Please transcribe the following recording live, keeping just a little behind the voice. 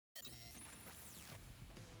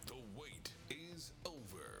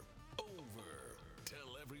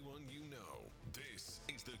everyone you know. This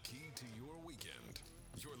is the key to your weekend.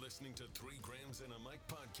 You're listening to 3 Grams and a Mic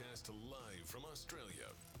podcast live from Australia.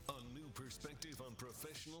 A new perspective on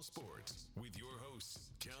professional sports with your hosts,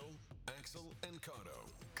 Kel, Axel, and Cotto.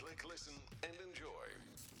 Click, listen, and enjoy.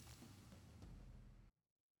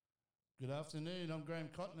 Good afternoon, I'm Graham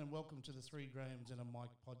Cotton and welcome to the 3 Grams and a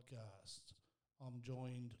Mic podcast. I'm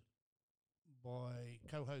joined by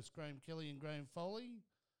co-hosts Graham Kelly and Graham Foley.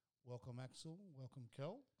 Welcome Axel, welcome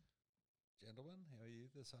Kel. Gentlemen, how are you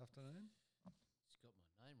this afternoon? He's got my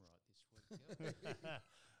name right this week, Kel.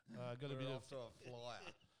 I got We're off to a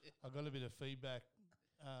flyer. I got a bit of feedback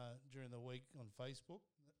during the week on Facebook.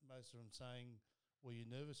 Most of them saying, were you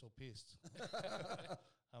nervous or pissed?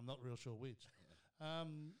 I'm not real sure which.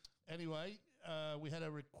 Anyway, we had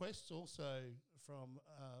a request also from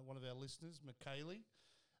one of our listeners, McKaylee,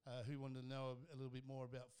 who wanted to know a little bit more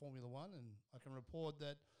about Formula One. And I can report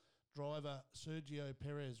that driver Sergio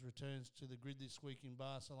Perez returns to the grid this week in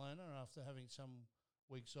Barcelona after having some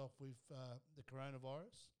weeks off with the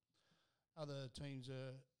coronavirus. Other teams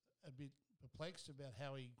are a bit perplexed about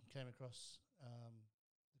how he came across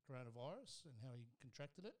the coronavirus and how he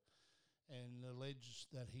contracted it, and alleged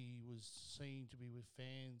that he was seen to be with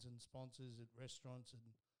fans and sponsors at restaurants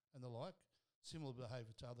and the like. Similar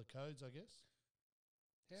behaviour to other codes, I guess.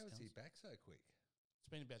 How is he back so quick? It's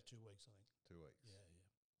been about 2 weeks, I think. 2 weeks. Yeah.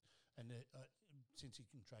 And since he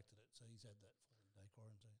contracted it, so he's had that 14-day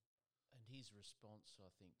quarantine. And his response, I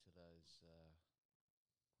think, to those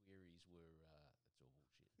queries were, that's all bullshit.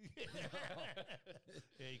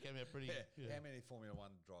 Yeah, he came out pretty... Yeah. How many Formula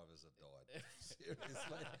One drivers have died?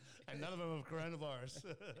 Seriously. And none of them have coronavirus.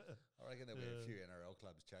 I reckon there'll be a few NRL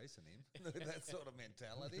clubs chasing him. That sort of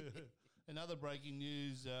mentality. Another breaking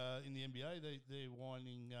news in the NBA, their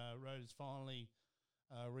winding road has finally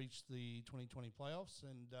reached the 2020 playoffs,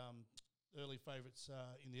 and early favourites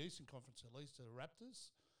in the Eastern Conference at least are the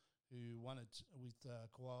Raptors, who won it with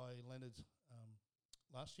Kawhi Leonard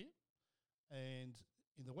last year. And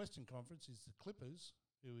in the Western Conference is the Clippers,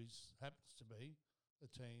 who happens to be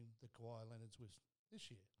the team that Kawhi Leonard's with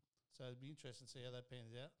this year. So it'd be interesting to see how that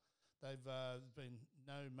pans out. There's been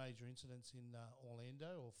no major incidents in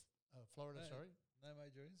Orlando or Florida, sorry. No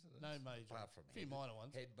major incidents? No major. Apart from a few minor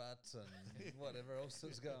ones. Headbutts and whatever else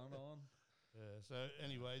is going on. Yeah, so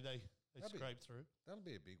anyway, they scraped through. That'll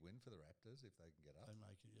be a big win for the Raptors if they can get up. They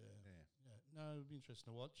make it, yeah. No, it'll be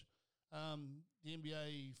interesting to watch. The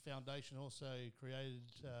NBA Foundation also created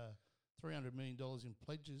 $300 million in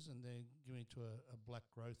pledges, and they're giving it to a black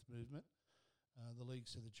growth movement. The league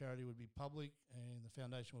said the charity would be public, and the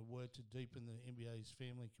foundation would work to deepen the NBA's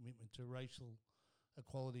family commitment to racial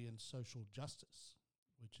equality and social justice,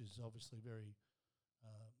 which is obviously very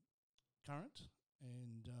current.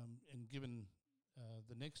 And given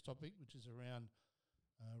the next topic, which is around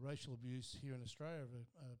racial abuse here in Australia of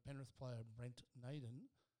a Penrith player, Brent Naden,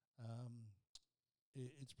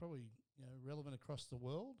 it's probably relevant across the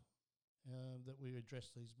world that we address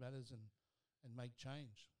these matters and make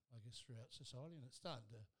change, I guess, throughout society. And it's starting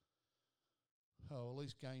to at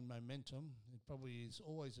least gain momentum. It probably is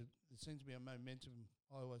always there seems to be a momentum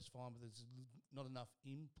I always find, but there's not enough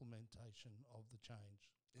implementation of the change.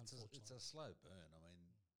 It's a slow burn. I mean,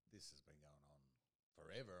 this has been going on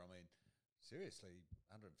forever. I mean, seriously,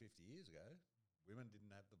 150 years ago, women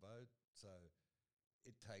didn't have the vote, so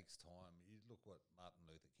it takes time. You look what Martin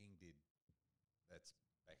Luther King did. That's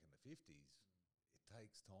back in the 50s. It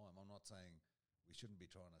takes time. I'm not saying we shouldn't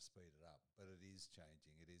be trying to speed it up, but it is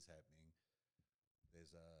changing. It is happening.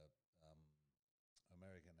 There's a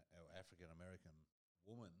African American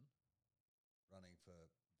woman running for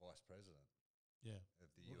vice president. Yeah, of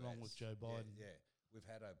the US. Along with Joe Biden. Yeah, we've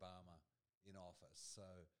had Obama in office, so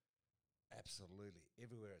absolutely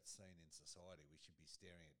everywhere it's seen in society, we should be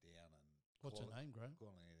staring it down and what's her name, Graham?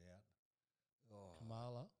 Calling it out.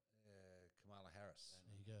 Kamala Harris.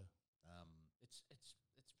 There you go. It's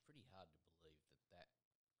pretty hard to believe that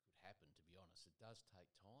could happen, to be honest. It does take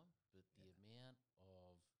time, but the amount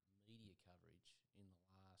of media coverage in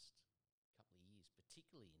the last couple of years,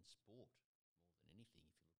 particularly in sport, more than anything,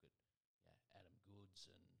 if you look at Adam Goods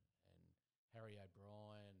and Harry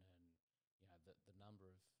O'Brien and the number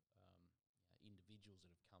of individuals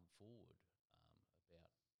that have come forward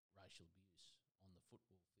about racial abuse on the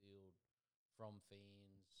football field, from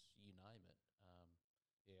fans, you name it.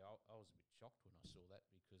 I was a bit shocked when I saw that,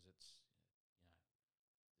 because it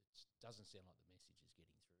doesn't sound like the message is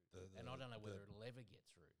getting through, and I don't know whether it'll ever get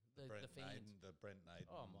through. The Brent Naden.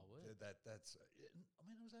 Oh my word! That's. I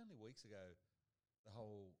mean, it was only weeks ago. The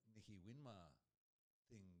whole Nicky Winmar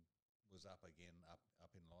thing was up again,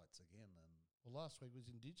 up in lights again, and well, last week was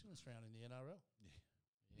Indigenous round in the NRL.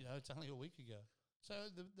 You know, it's only a week ago. So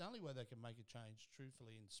the only way they can make a change,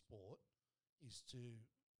 truthfully, in sport is to,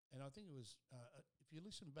 and I think it was, if you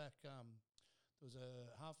listen back, there was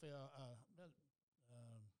a half hour, about,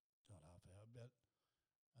 not half hour, about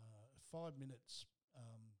 5 minutes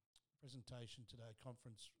presentation today,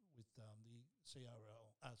 conference with the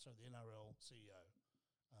the NRL CEO,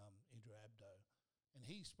 Andrew Abdo, and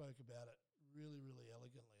he spoke about it really, really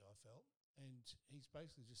elegantly, I felt. And he's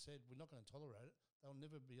basically just said, we're not going to tolerate it. They'll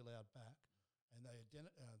never be allowed back. And they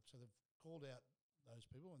so they've called out those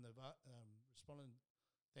people, and they've responded,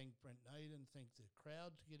 thanked Brent Naden, thanked the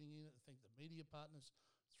crowd for getting in it, thanked the media partners.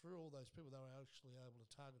 Through all those people, they were actually able to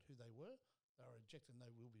target who they were. They were ejected, and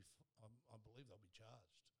they will be, I believe they'll be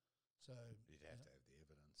charged. So You'd have to have the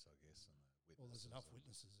evidence, I guess, and the witnesses. Well, there's enough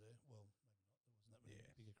witnesses there. Well, maybe not. There wasn't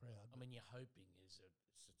that big a crowd. I mean, you're hoping it's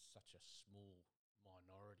such a small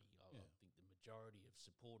minority. I think the majority of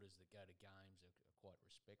supporters that go to games are quite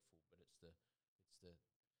respectful, but it's the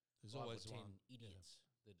there's 5 always or 10 one idiots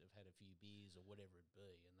that have had a few beers or whatever it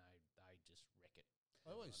be, and they just wreck it.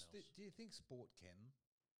 Do you think sport can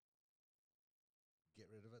get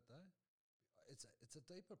rid of it though? It's a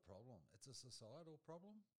deeper problem. It's a societal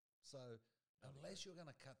problem. So unless you're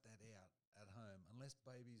going to cut that out at home, unless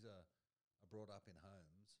babies are brought up in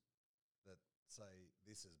homes that say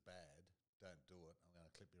this is bad, don't do it, I'm going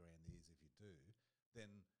to clip you around the ears if you do,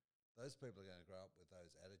 then those people are going to grow up with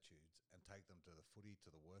those attitudes and take them to the footy,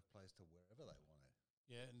 to the workplace, to wherever they want to.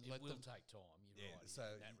 Yeah, and it will take time. You're right. So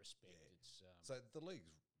in that respect, it's so the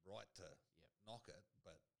league's right to knock it,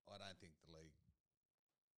 but I don't think the league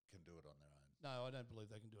can do it on their own. No, I don't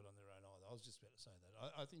believe they can do it on their own either. I was just about to say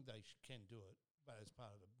that. I think they can do it, but as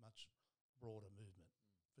part of a much broader movement,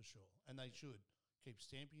 for sure. And they should keep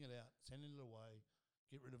stamping it out, sending it away,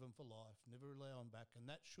 get rid of them for life, never allow them back. And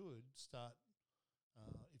that should start,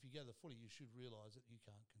 if you go to the footy, you should realise that you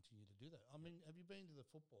can't continue to do that. I mean, have you been to the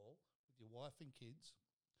football with your wife and kids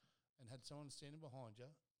and had someone standing behind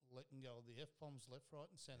you, letting go of the F-bombs left, right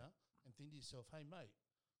and centre, and think to yourself, hey, mate,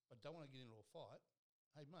 but don't want to get into a fight.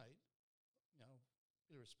 Hey, mate, you know,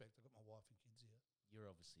 bit of respect. I've got my wife and kids here.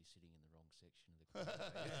 You're obviously sitting in the wrong section of the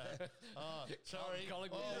crowd. Oh, sorry.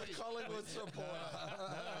 Collingwood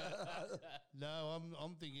supporter. No,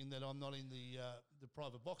 I'm thinking that I'm not in the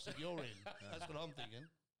private box that you're in. That's what I'm thinking.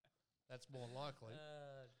 That's more likely.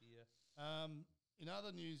 Dear. In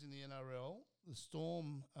other news in the NRL, the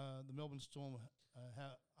Storm, the Melbourne Storm,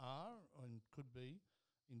 are and could be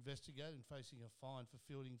investigated and facing a fine for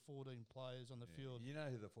fielding 14 players on the field. You know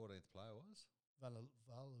who the 14th player was? Valu.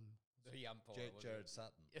 The umpire. Jared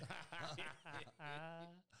Sutton. We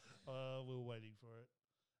were waiting for it.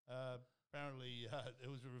 Apparently, it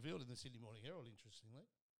was revealed in the Sydney Morning Herald, interestingly.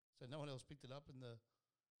 So no one else picked it up in the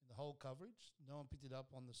whole coverage. No one picked it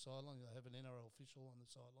up on the sideline. They have an NRL official on the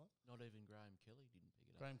sideline. Not even Graham Kelly didn't pick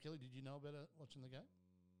it up. Graham Kelly, did you know about it watching the game?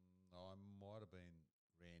 I might have been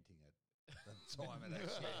ranting at the time it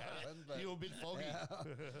actually happened. But you were a bit foggy.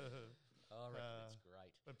 I reckon it's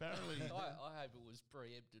great. Apparently, I hope it was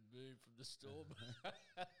preempted move from the Storm.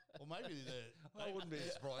 or maybe I wouldn't be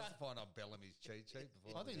surprised to find out Bellamy's cheat sheet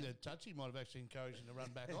before. I think the touchy might have actually encouraged him to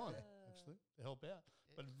run back on, actually, to help out.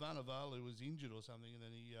 But Vanavalu was injured or something, and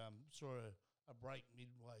then he saw a break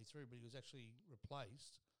midway through, but he was actually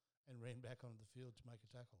replaced and ran back onto the field to make a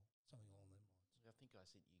tackle, something along them lines. I think I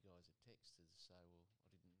sent you guys a text to say, well,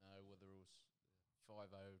 I didn't know whether it was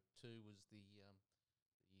 5:02 was the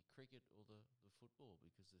cricket or the football,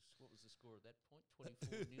 because what was the score at that point?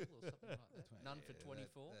 24-0 or something like that? None for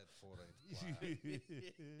 24? That 14th player.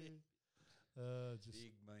 Just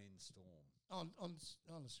Big mean Storm. on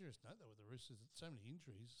a serious note, though, with the Roosters, so many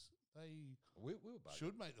injuries, they We were bugging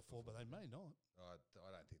should make the 4, but they may not. I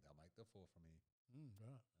don't think they'll make the 4 from here.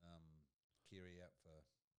 Right. Kiri out for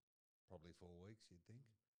probably 4 weeks, you'd think.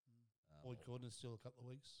 Boyd Cordner's still a couple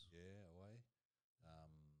of weeks. Yeah, away.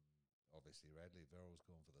 Obviously, Radley Verrill's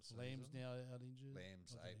gone for the season. Lamb's now out injured.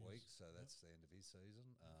 Lamb's 8 weeks, so that's the end of his season.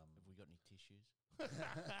 Have we got any tissues?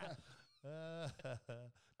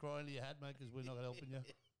 Cry into your hat, mate, because we're not helping you.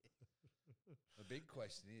 The big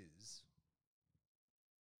question is,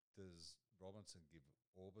 does Robinson give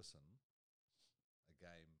Orbison a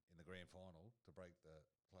game in the grand final to break the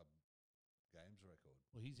club games record?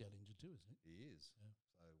 Well, he's out injured too, isn't he? He is. Yeah.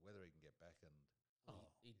 So whether he can get back and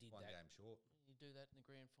He did one that. game short. You do that in the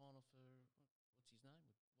grand final for, what's his name,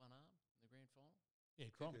 with one arm in the grand final? Yeah,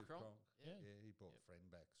 Cronk. Cronk. Yeah. He brought Friend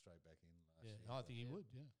back straight back in last Yeah, year. I think he would,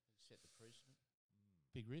 yeah. He set the precedent.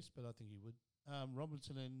 Big risk, but I think he would.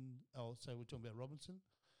 Robinson so we're talking about Robinson.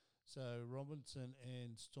 So Robinson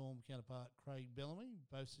and Storm counterpart Craig Bellamy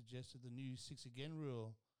both suggested the new 6 again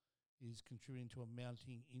rule is contributing to a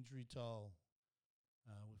mounting injury toll,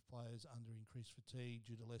 with players under increased fatigue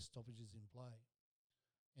due to less stoppages in play.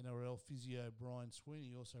 NRL physio Brian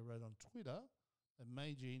Sweeney also wrote on Twitter that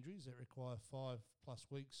major injuries that require 5+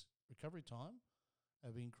 weeks recovery time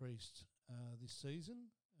have increased this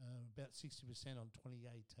season, about 60% on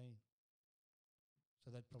 2018. So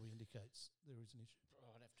that probably indicates there is an issue. Oh,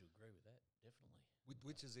 I'd have to agree with that, definitely.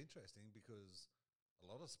 Which is interesting because a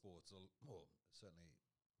lot of sports, well, certainly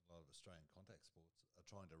a lot of Australian contact sports, are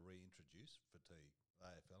trying to reintroduce fatigue. The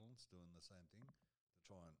AFL's doing the same thing to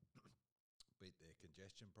try and beat their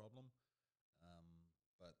congestion problem.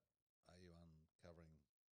 But are you uncovering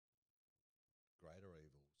greater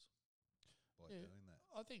evils by doing that?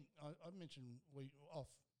 I think I mentioned when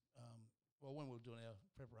we were doing our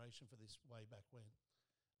preparation for this way back when,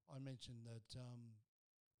 I mentioned that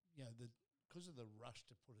because of the rush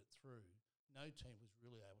to put it through, no team was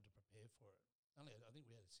really able to prepare for it. I think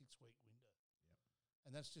we had a 6-week window. Yep.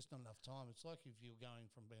 And that's just not enough time. It's like if you're going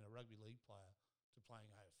from being a rugby league player to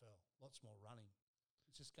playing AFL, lots more running.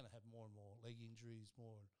 It's just going to have more and more leg injuries,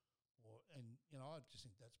 and I just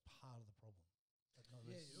think that's part of the problem.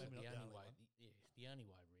 The only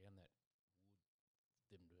way around that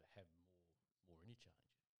would them to have more interchange.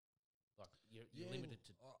 Like you're limited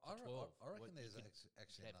to 12. I reckon there's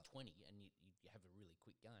actually have 20, and you have a really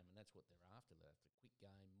quick game, and that's what they're after. They're after a quick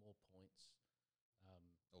game, more points.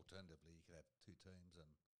 Alternatively, you could have two teams, and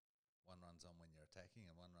one runs on when you're attacking,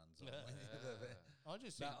 and one runs on when you're I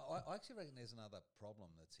just think I actually reckon there's another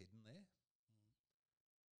problem that's hidden there,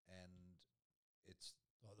 and it's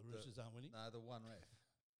like the Roosters aren't winning. No, the one ref.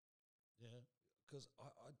 Yeah, because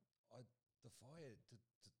I defy it.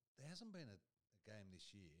 There hasn't been a game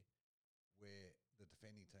this year where the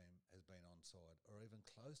defending team has been onside or even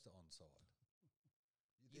close to onside.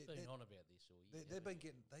 You've been on about this all year. They've been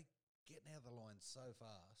getting out of the line so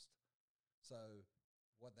fast. So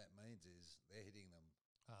what that means is they're hitting them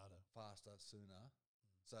harder, faster, sooner.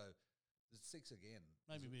 So the 6 again.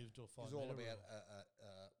 Maybe move to a 5 is all about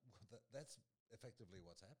that's effectively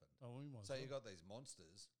what's happened. So you've got these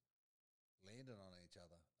monsters landing on each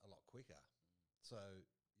other a lot quicker. So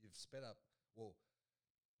you've sped up. Well,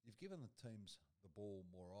 you've given the teams the ball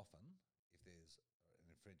more often if there's an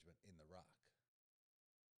infringement in the ruck,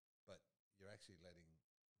 but you're actually letting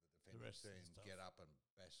the defending team get up and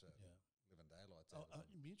bash the living daylights out of them.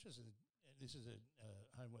 I'd be interested. This is a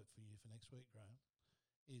homework for you for next week, Graham.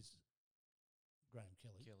 Is Graham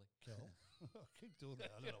Kelly? I keep doing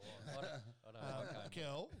that. I don't know why.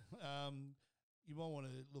 Kel, you might want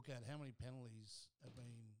to look at how many penalties have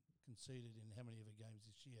been conceded in how many of the games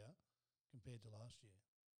this year compared to last year.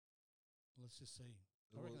 Let's just see.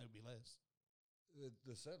 I reckon there'll be less.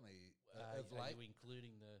 There's certainly are you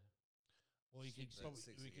including the? Well, you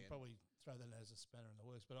could probably throw that as a spanner in the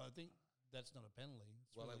works, but I think that's not a penalty.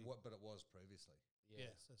 But it was previously.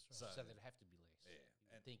 Yes, that's right. So there'd have to be less.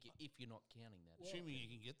 Yeah, I think if you're not counting that, assuming you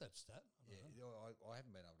can get that stat. I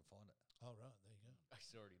haven't been able to find it. Oh right, there you go. I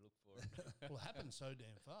already looked for it. Well, it happens so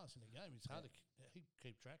damn fast in a game. It's hard to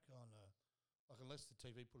keep track on. Unless the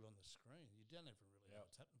TV put it on the screen, you don't even really know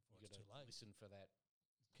what's happening for. It's too late. Listen for that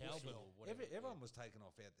cowbell. Everyone was taken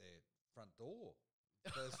off out their front door.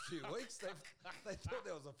 First few weeks, they thought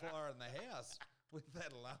there was a fire in the house with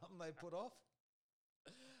that alarm they put off.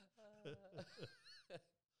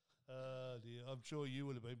 Oh dear, I'm sure you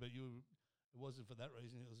would have been, but it wasn't for that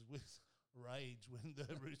reason. It was with rage when the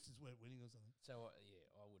Roosters weren't winning or something. So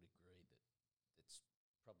I would agree that it's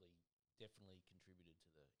probably definitely contributed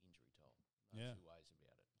to the injury toll. No two ways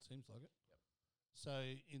about it. Seems like it. Yep. So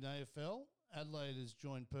in AFL, Adelaide has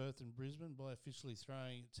joined Perth and Brisbane by officially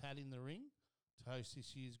throwing its hat in the ring to host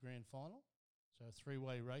this year's grand final. So a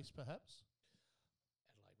 3-way race, perhaps.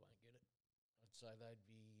 Adelaide won't get it. I'd say they'd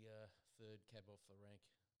be third cab off the rank.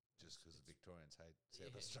 Just because the Victorians hate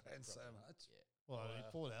South Australians so much. Yeah. Well,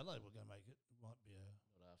 if Port Adelaide were going to make it, it might be a...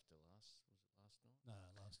 Not after last. Was it last night? No,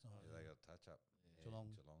 last night. Yeah, they got a touch-up. Yeah.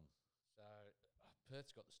 Geelong. So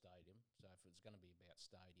Perth's got the stadium. So if it's going to be about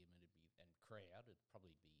stadium and crowd, it'd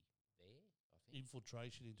probably be there, I think.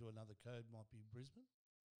 Infiltration into another code might be Brisbane.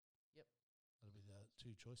 Yep. That'll be the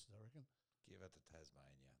two choices, I reckon. Give it to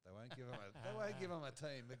Tasmania. They won't give them a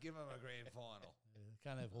team, but give them a grand final. Yeah,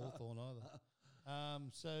 can't have Hawthorn either.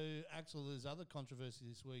 So, Axel, there's other controversy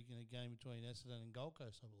this week in a game between Essendon and Gold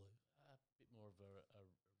Coast, I believe. A bit more of a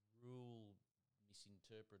rule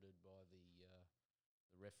misinterpreted by the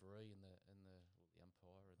referee and the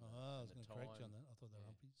umpire and I was going to correct you on that. I thought they were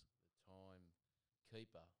umpies. The time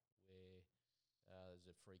keeper, where there's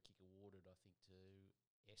a free kick awarded, I think, to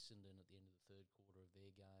Essendon at the end of the third quarter of their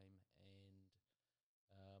game, and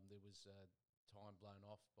there was time blown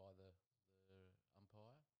off by the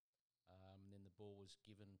umpire. And then the ball was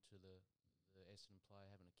given to the Essendon player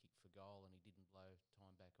having a kick for goal, and he didn't blow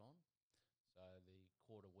time back on. So the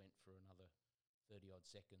quarter went for another 30-odd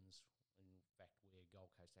seconds, in fact, where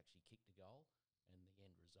Gold Coast actually kicked a goal, and the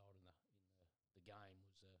end result in the game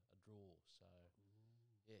was a draw. So,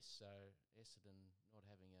 yes, so Essendon not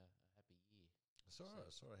having a happy year.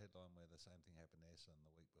 I saw a headline where the same thing happened to Essendon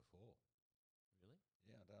the week before. Really?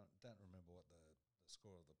 Yeah, I don't remember what the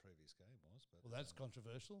score of the previous game was. But Well, that's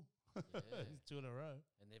controversial. Yeah. 2 in a row.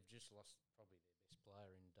 And they've just lost probably their best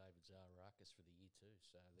player in David Zaharakis for the year too.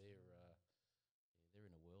 So they're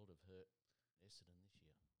in a world of hurt, Essendon, this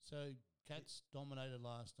year. So Cats dominated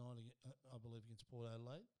last night, I believe, against Port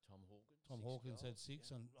Adelaide. Tom Hawkins. Tom 6 Hawkins had goals,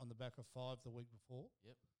 6 yeah. on the back of 5 the week before.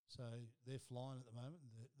 Yep. So they're flying at the moment.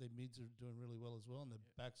 Their mids are doing really well as well, and their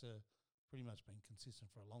backs are pretty much been consistent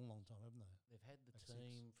for a long, long time, haven't they? They've had the Back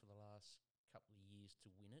team for the last couple of years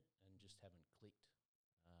to win it and just haven't clicked.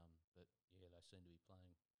 But, yeah, they seem to be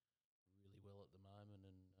playing really well at the moment.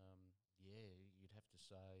 And, you'd have to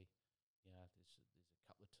say, there's a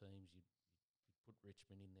couple of teams you'd put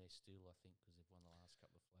Richmond in there still, I think, because they've won the last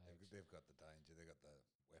couple of flags. they've got the danger. They've got the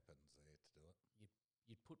weapons there to do it.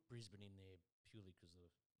 You'd put Brisbane in there purely because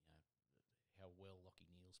of how well Lockie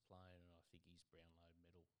Neal's playing, and I think he's Brownlow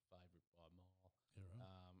medal favourite by a mile. Yeah,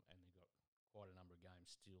 right. And they've got quite a number of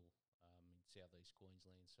games still in southeast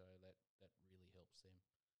Queensland, so that really helps them.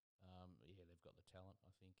 They've got the talent,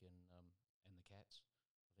 I think, and the Cats.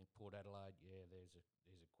 I think Port Adelaide, there's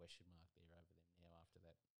a question mark there over them now after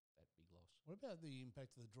that big loss. What about the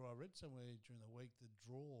impact of the draw? I read somewhere during the week the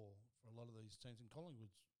draw for a lot of these teams, and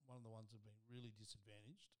Collingwood's one of the ones that have been really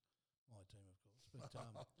disadvantaged. My team, of course, but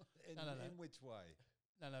in which way?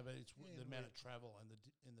 No, but it's the amount of travel and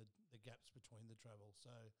the gaps between the travel.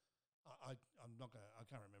 So I'm not going. I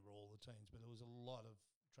can't remember all the teams, but there was a lot of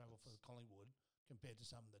travel for Collingwood compared to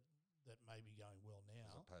some that may be going well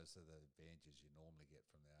now, As opposed to the advantages you normally get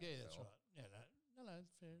from the AFL. Yeah, that's right. Yeah, no,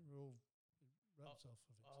 fair. We're all rubs off.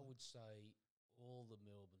 I would say all the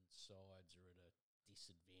Melbourne sides are at a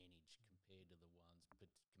disadvantage compared to the ones,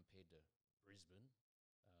 but compared to Brisbane.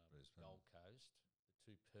 Gold Coast,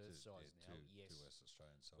 the 2 Perth sides now. Two West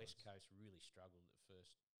Australian sides. West Coast really struggled at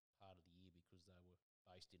first part of the year because they were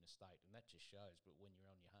based in a state, and that just shows. But when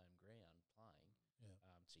you're on your home ground playing,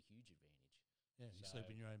 it's a huge advantage. Yeah, you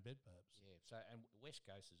sleep in your own bed, perhaps. Yeah. So, and West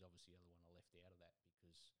Coast is obviously the other one I left out of that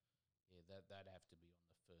because they'd have to be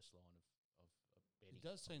on the first line of betting. It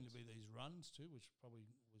does seem to be these runs too, which probably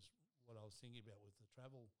was what I was thinking about with the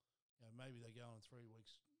travel. Maybe they go on a 3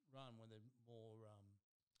 weeks run when they're more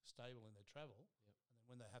stable in their travel, and then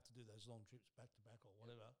when they have to do those long trips back to back or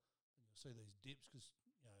whatever, then you'll see these dips because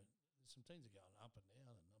there's some teams are going up and down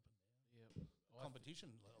and up and down. Yeah, competition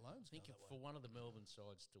alone. I think for one of the Melbourne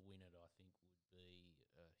sides to win it, I think would be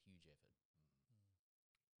a huge effort.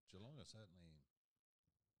 Geelong are certainly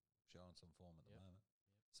showing some form at the moment.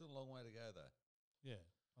 Yep. Still a long way to go though. Yeah,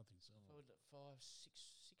 I think so. 6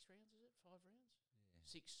 rounds, is it? 5 rounds? Yeah.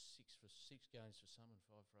 Six games for some and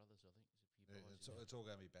 5 for others, I think. It's all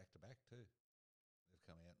going to be back to back too. They've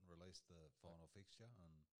come out and released the final fixture,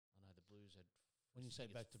 and I know the Blues had. When you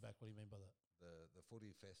say back to back, what do you mean by that? The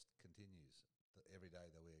footy fest continues. Every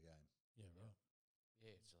day there'll be a game. Yeah, right.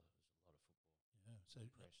 Yeah, it's a lot of football. Yeah. So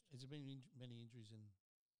has there been many injuries in?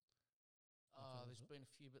 There's been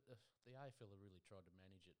a few, but the AFL have really tried to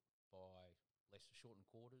manage it by shortened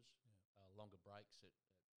quarters, longer breaks at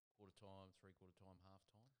quarter time, 3/4 time, half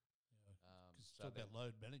time. Yeah, it's still about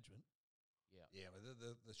load management. Yeah, but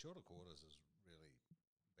the shorter quarters has really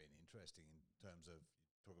been interesting in terms of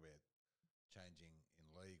talk about changing in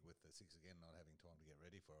league with the 6 again, not having time to get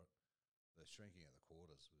ready for it. The shrinking of the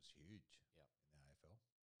quarters was huge in the AFL.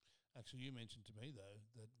 Actually, you mentioned to me, though,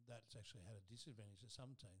 that's actually had a disadvantage to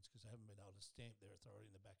some teams because they haven't been able to stamp their authority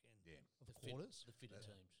in the back end of the quarters. The fitter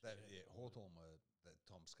teams. Hawthorn were that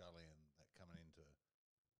Tom Scully and that coming into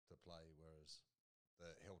play, whereas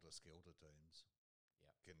the helter-skelter teams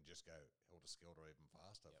can just go helter-skelter even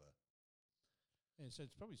faster. So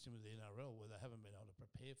it's probably similar to the NRL where they haven't been able to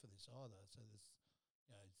prepare for this either. So this,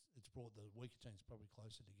 it's brought the weaker teams probably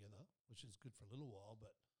closer together, which is good for a little while,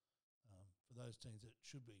 but for those teams that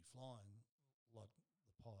should be flying, like the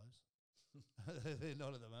Pies, they're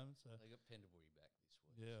not at the moment. So they got Pendlebury back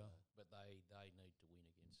this week. Yeah, but they need to win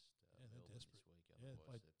against they're Melbourne desperate. this week. They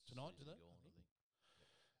play tonight, do they? Gone, I think.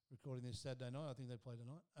 Recording this Saturday night, I think they play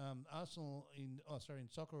tonight. Arsenal in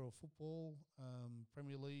soccer or football,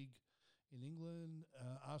 Premier League in England.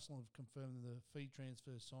 Arsenal have confirmed the fee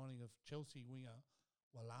transfer signing of Chelsea winger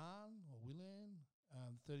Willan.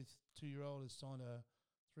 32-year-old has signed a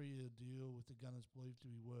 3-year deal with the Gunners believed to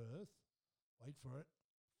be worth, wait for it,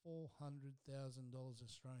 $400,000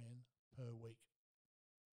 Australian per week.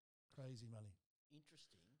 Crazy money.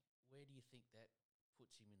 Interesting. Where do you think that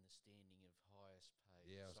puts him in the standing of highest paid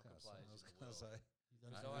Yeah, soccer I players was in the going to world? say. You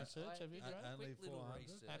done So some I- research, I- have you, I- Graham? Only quick little 400?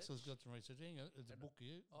 research. Axel's got some research. Hang on, it's a And book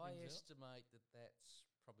here. I brings out. estimate that that's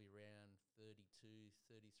probably around 32,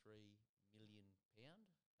 33 million pound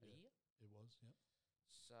a Yeah. year. It was, yep.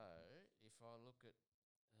 So if I look at,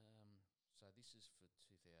 so this is for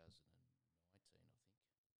 2019, I think.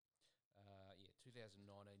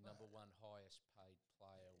 2019, number one highest paid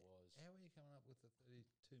player was. How are you coming up with the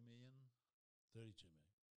 32 million 32 million.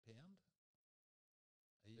 pound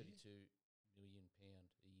a year? 32 million pound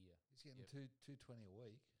a year. He's getting Yep. 220 a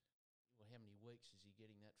week. Well, how many weeks is he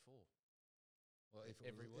getting that for? Well, if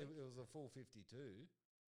Every it was, week? if it was a full 52,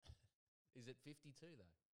 Is it 52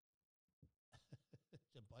 though?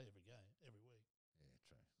 Can play every game, every week. yeah,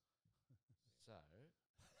 true. So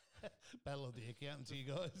Battle of the accountants, you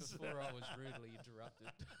guys. before I was rudely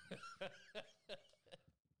interrupted,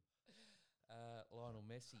 Lionel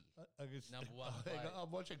Messi, I can Number one hang on, player.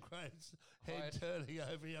 I'm watching Graham's head Highest- turning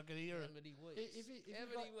over here. I can hear how it. many weeks? If how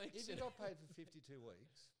many weeks? If he got paid for 52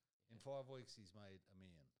 weeks, in 5 weeks he's made $1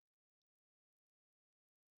 million.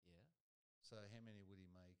 Yeah. So how many would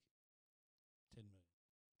he make? 10 million.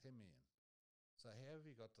 10 million. So how have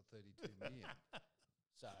you got to 32 million?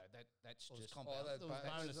 So that's Well, it's just compound. those It was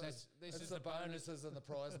bonuses. bonuses. This It's is the the bonus. bonuses and the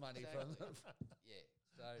prize money from Exactly. them. Yeah.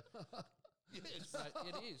 So so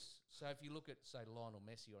it is. So if you look at say Lionel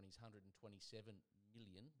Messi on his 127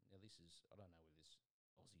 million. Now this is I don't know whether it's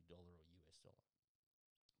Aussie dollar or US dollar,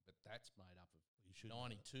 but that's made up of You should know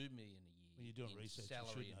that. 92 million a year. When you're doing in research, you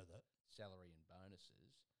salary should and, know that. salary and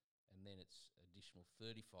bonuses, and then it's additional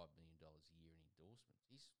 $35 million a year in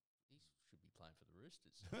endorsements. He should be playing for the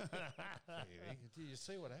Roosters. Do you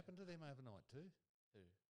see what happened to them overnight too? Who?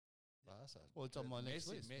 Barca. Well, it's on my next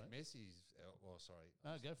Messi, list, mate. Messi's, sorry.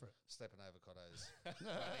 No, go for it. Stepping over Cotto's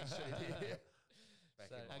running sheet here. Back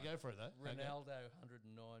So- in No, line. go for it, though. Ronaldo, 109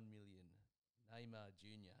 million. Neymar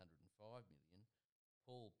Jr., 105 million.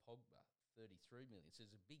 Paul Pogba, 33 million. So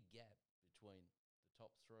there's a big gap between the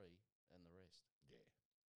top three and the rest. Yeah.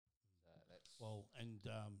 So that's Well, and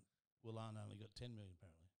Willan only got 10 million,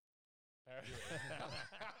 apparently.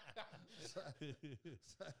 So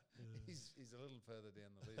he's a little further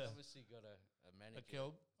down the list. obviously got a manager.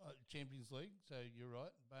 Kel, Champions League, so you're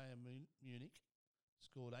right. Bayern Munich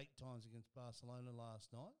scored 8 times against Barcelona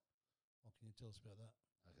last night. What can you tell us about that?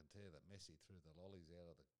 I can tell you that Messi threw the lollies out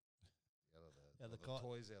of the Out of the or cot.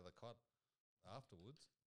 toys out of the cot afterwards.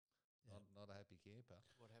 Yeah. Not a happy camper.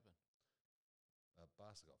 What happened?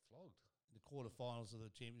 Barca got flogged. In the quarterfinals of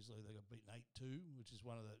the Champions League, they got beaten 8-2, which is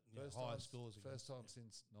one of the highest scores. First time against-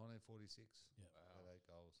 since 1946. Yeah. They had 8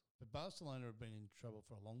 goals. But Barcelona have been in trouble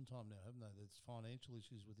for a long time now, haven't they? There's financial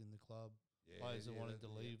issues within the club. Yeah, Players are yeah, wanting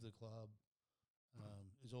to yeah. leave the club.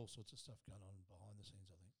 There's all sorts of stuff going on behind the scenes,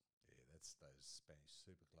 I think. Yeah, that's those Spanish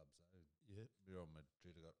super clubs though. Yeah. Real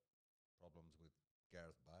Madrid have got problems with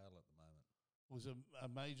Gareth Bale at the moment. Was a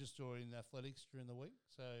major story in athletics during the week.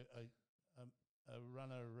 So a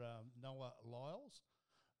runner, Noah Lyles,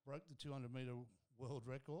 broke the 200-metre world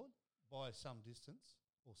record by some distance,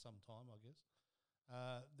 or some time, I guess.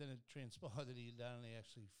 Then it transpired that he had only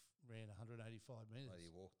actually ran 185 metres. But he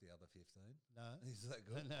walked the other 15. No. Is that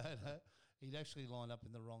good? No. He'd actually lined up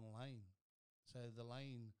in the wrong lane. So the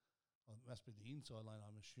lane, it must be the inside lane,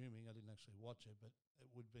 I'm assuming. I didn't actually watch it, but it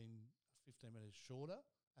would have been 15 metres shorter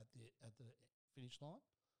at the finish line.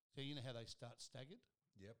 So you know how they start staggered?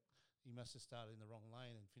 Yep. He must have started in the wrong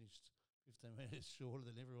lane and finished 15 metres shorter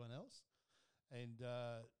than everyone else. And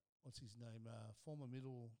what's his name? Former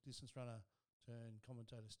middle distance runner turned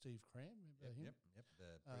commentator Steve Cram. Remember him? Yep.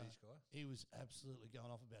 The British guy. He was absolutely going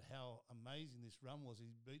off about how amazing this run was.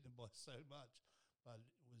 He'd beaten him by so much, but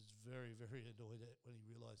was very, very annoyed at when he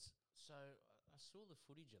realised. So I saw the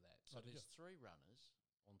footage of that. So Oh, did there's 3 runners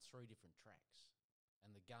on 3 different tracks,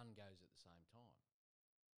 and the gun goes at the same time,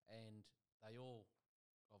 and they all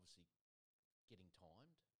obviously getting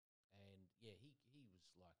timed. And yeah, he was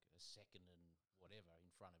like a second and whatever in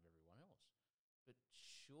front of everyone else. But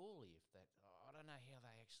surely, if that, I don't know how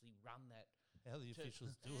they actually run that. How the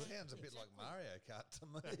officials do it. Sounds a bit like Mario Kart to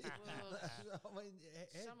me. Well, I mean,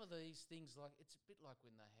 Some of these things, like it's a bit like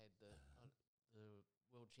when they had the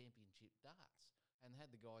World Championship darts and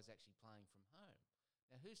had the guys actually playing from home.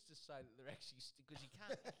 Now, who's to say that they're actually because you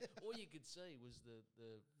can't? All you could see was the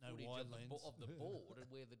No footage wide of lens. of the board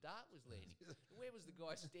and where the dart was landing. Where was the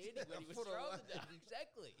guy standing when he was Foot throwing away. the dart?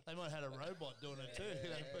 Exactly. They might have had a robot doing it too.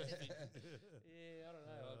 Yeah, I don't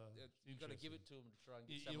know. Interesting got to give it interesting. to them to try and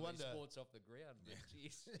You- get some you of these wonder- sports off the ground. But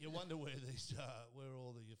geez. You wonder where these where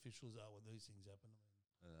all the officials are when these things happen.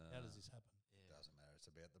 I mean, how does this happen? Yeah. Doesn't matter. It's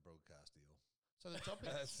about the broadcast deal. So the topic,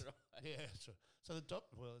 That's right. yeah, that's right. So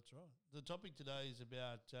that's right. The topic today is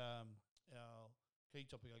about our key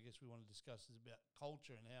topic. I guess we want to discuss is about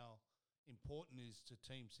culture and how important it is to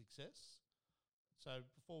team success. So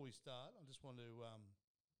before we start, I just want to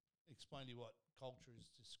explain to you what culture is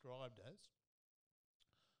described as.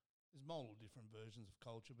 There's multiple different versions of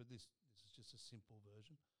culture, but this is just a simple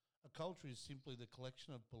version. A culture is simply the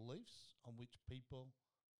collection of beliefs on which people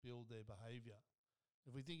build their behaviour.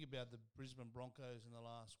 If we think about the Brisbane Broncos in the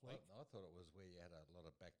last week, I thought it was where you had a lot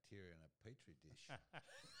of bacteria in a petri dish.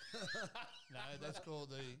 no, that's called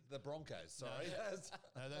The Broncos, sorry.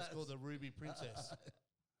 that's called the Ruby Princess.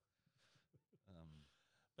 Um,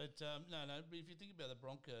 But no. But if you think about the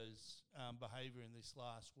Broncos' behaviour in this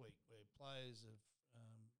last week, where players have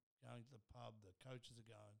going to the pub, the coaches are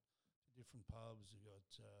going to different pubs. You've got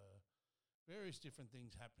various different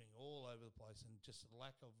things happening all over the place, and just a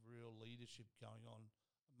lack of real leadership going on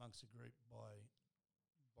amongst the group by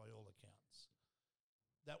all accounts.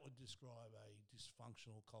 That would describe a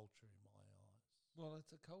dysfunctional culture in my eyes. well,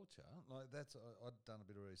 it's a culture. Like that's I'd done a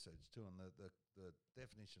bit of research too, and the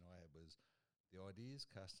definition I had was the ideas,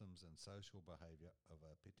 customs, and social behaviour of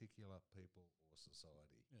a particular people or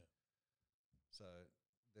society. Yeah. So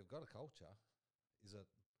they've got a culture. Is it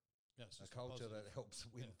Yeah, it's a just culture that positive. helps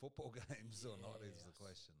win Yeah. football games or not? Is the Yes.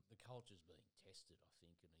 question. The culture's being tested, I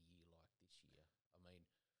think, in a year like this year. I mean,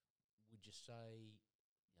 would you say,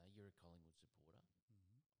 you're a Collingwood supporter?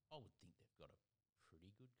 I would think they've got a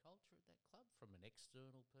pretty good culture at that club from an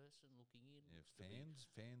external person looking in. Yeah, Looks to be-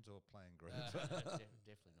 fans or playing group.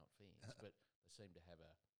 definitely not fans, but they seem to have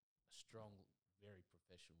a strong, very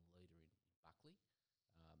professional leader in Buckley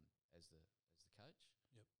as the coach.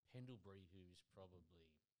 Yep. Pendlebury, who's probably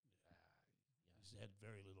He's had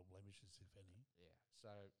very little blemishes, if any. yeah. So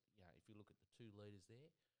if you look at the two leaders there,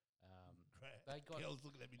 Crap. they got Girls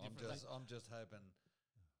looking at me I'm differently. just hoping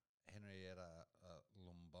Henrietta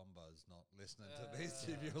Lumbumba's not listening to this.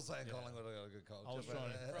 If you're saying Yeah. Collingwood have got a good culture, I was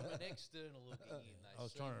trying to- from an external looking in. They I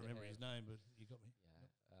was trying to seem remember have- his name, but you got me.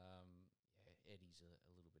 Eddie's a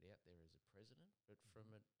little bit out there as a president, but from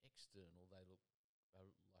an external, they look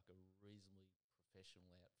like a reasonably professional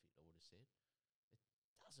outfit. I would have said it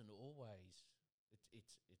doesn't always.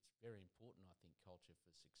 It's very important, I think, culture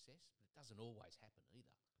for success, but it doesn't always happen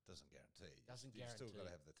either. doesn't guarantee. Doesn't You've still got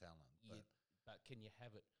to guarantee. have the talent. But can you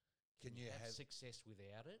have it? Can you have? success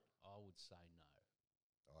without it? I would say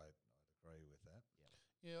no. I'd agree with that.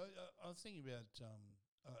 Yeah, I was thinking about.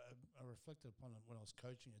 I reflected upon it when I was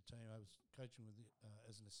coaching a team. I was coaching with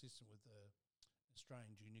as an assistant with the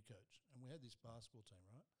Australian junior coach, and we had this basketball team,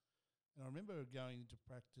 right? And I remember going into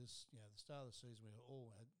practice. The start of the season, we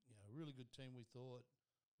all had a really good team. We thought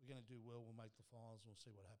we're going to do well. We'll make the finals. We'll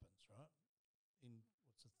see what happens, right? In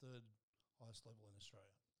what's the third highest level in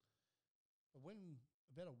Australia. But when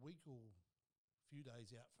about a week or a few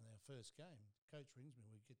days out from our first game, coach rings me.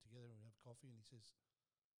 We get together and we have coffee, and he says,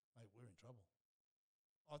 "Mate, we're in trouble."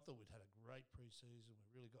 I thought we'd had a great pre-season. We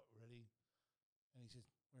really got ready, and he says,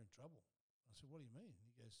 "We're in trouble." I said, "What do you mean?"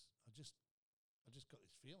 He goes, "I just got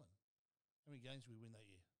this feeling." How many games did we win that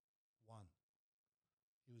year? 1.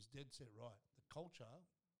 He was dead set right. The culture,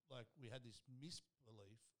 like we had this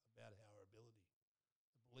misbelief about our ability.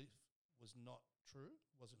 The belief was not true,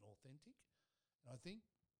 wasn't authentic. And I think,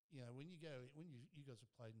 when you guys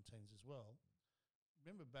have played in teams as well,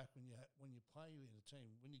 remember back when you play in a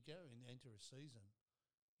team, when you go and enter a season,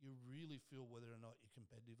 you really feel whether or not you're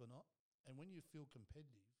competitive or not. And when you feel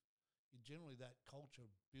competitive, generally that culture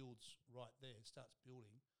builds right there. It starts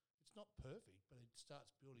building. It's not perfect, but it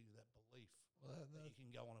starts building that belief that you can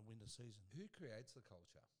go on and win the season. Who creates the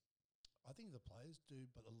culture? I think the players do,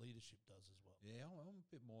 but the leadership does as well. Yeah, I'm a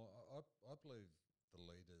bit more. I believe the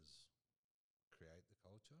leaders create the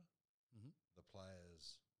culture. Mm-hmm. The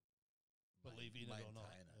players Believe in it or not.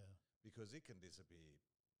 maintain it, because it can disappear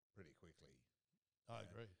pretty quickly. I Yeah.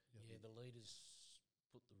 agree. Yeah, the leaders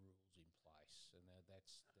put the rules in place, and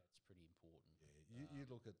that's pretty important. Yeah, you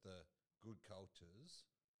look at the good cultures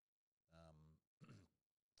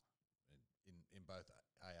in both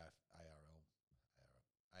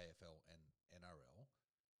AFL and NRL.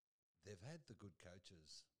 They've had the good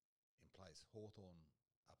coaches in place. Hawthorn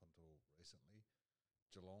up until recently.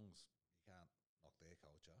 Geelong's, you can't knock their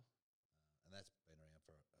culture, and that's been around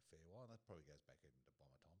for a fair while. And that probably goes back into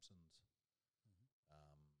Bomber Thompson's.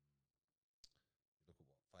 You look at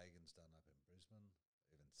what Fagan's done up in Brisbane,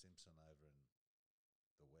 even Simpson over in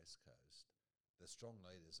the West Coast. The strong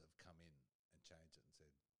leaders have come in and changed it and said,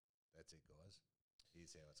 that's it, guys.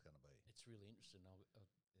 Here's how it's going to be. It's really interesting. I'll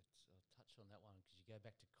touch on that one because you go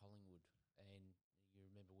back to Collingwood and you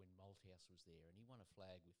remember when Malthouse was there and he won a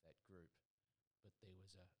flag with that group, but there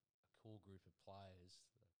was a core group of players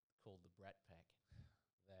called the Brat Pack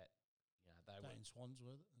that, they were... Dane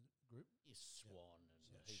Swansworth group? Swan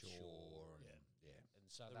and Shaw Heath Shaw. And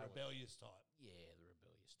so The they rebellious type. Yeah, the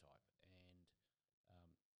rebellious type. And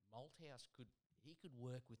Malthouse could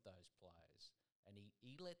work with those players and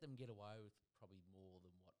he let them get away with probably more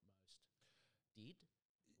than what most did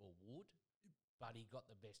or would, but he got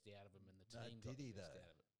the best out of them and the team got the best out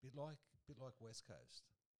of it. Bit like West Coast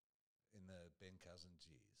in the Ben Cousins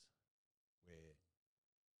years, where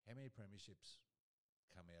how many premierships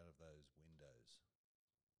come out of those windows?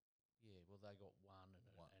 Yeah, well, they got one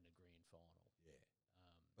and a grand final. Yeah.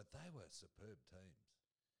 But they were superb teams.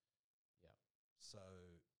 Yeah.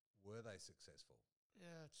 So were they successful?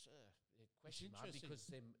 Yeah, it's a question mark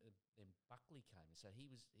interesting. because then Buckley came in. So he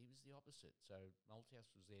was the opposite. So Malthouse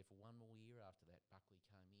was there for one more year after that. Buckley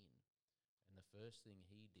came in. And the first thing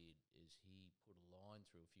he did is he put a line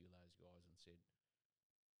through a few of those guys and said,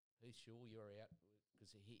 "He's sure you're out,"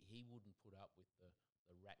 because he wouldn't put up with the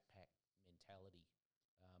rat pack mentality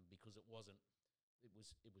because it was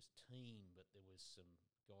team, but there was some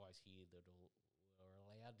guys here that were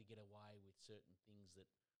allowed to get away with certain things that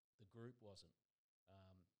the group wasn't.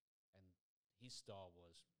 And his style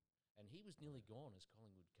was, and he was nearly gone as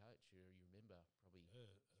Collingwood coach. You remember probably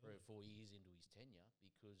 3 or 4 years into his tenure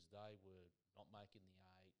because they were not making the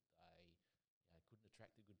eight. They couldn't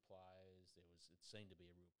attract the good players. It seemed to be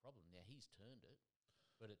a real problem. Now he's turned it,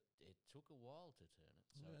 but it took a while to turn it.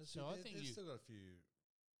 So I think they've you still got a few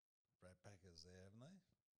Brad Packers there, haven't they?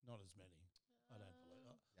 not as many. I don't believe.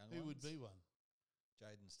 Young Who would ones? be one?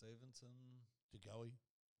 Jaden Stevenson. DeGoey.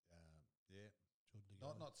 Yeah.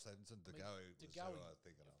 Jordan DeGoey. Not Stevenson. DeGoey was who I was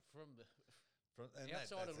thinking of. From the And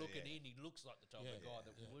outside of that's looking it, in, he looks like the type of guy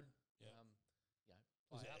that would. Yeah.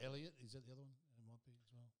 Play Is it up. Elliot? Is that the other one? It might be as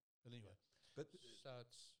well. But anyway, But So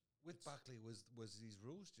it's with Buckley, was his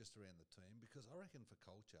rules just around the team? Because I reckon for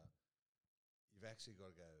culture, you've actually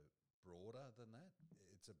got to go broader than that.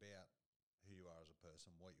 It's about who you are as a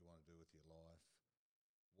person, what you want to do with your life,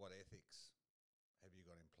 what ethics have you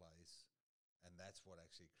got in place, and that's what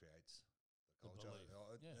actually creates the The culture.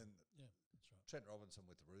 belief. Yeah. And that's right. Trent Robinson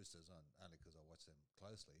with the Roosters, only because I watch them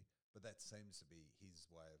closely, but that seems to be his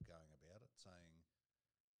way of going about it, saying,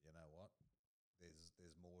 you know what,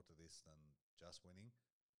 there's more to this than just winning.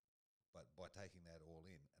 But by taking that all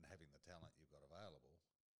in and having the talent you've got available,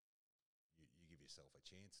 you give yourself a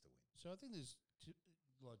chance to win. So I think there's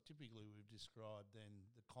typically we've described then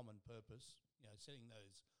the common purpose, setting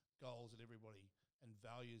those goals that everybody and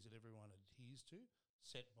values that everyone adheres to,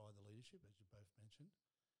 set by the leadership, as you both mentioned.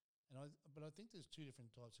 But I think there's two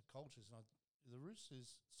different types of cultures, and the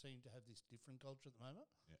Roosters seem to have this different culture at the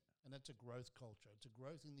moment, and that's a growth culture. It's a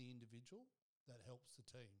growth in the individual that helps the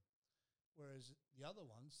team. Whereas the other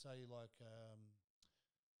ones, say like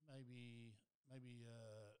maybe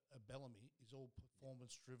a Bellamy is all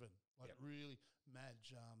performance driven, like really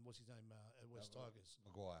Madge, what's his name, at West Tigers?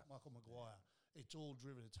 Michael Maguire. It's all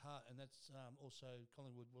driven, it's hard, and that's also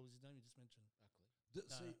Collingwood, what was his name you just mentioned?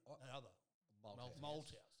 Buckley.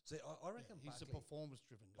 Malthouse. See, I reckon he's a Buckley, performance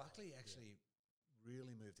driven guy. Buckley actually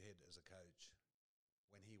really moved ahead as a coach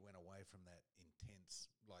when he went away from that intense,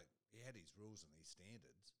 like he had his rules and his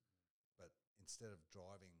standards, but instead of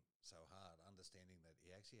driving so hard, understanding that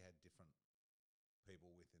he actually had different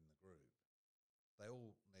people within the group. They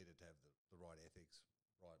all needed to have the right ethics,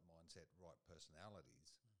 right mindset, right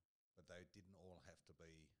personalities, but they didn't all have to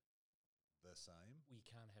be the same. We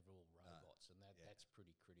can't have all robots, and that's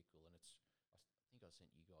pretty critical. And I think I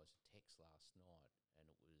sent you guys a text last night, and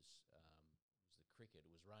it was the cricket.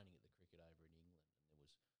 It was raining at the cricket over in England, and there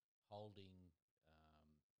was Holding,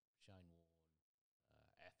 Shane Warne,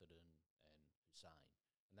 Atherton, and Hussein,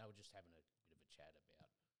 and they were just having a bit of a chat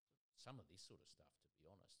about some of this sort of stuff. To be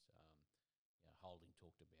honest, Holding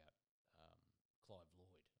talked about Clive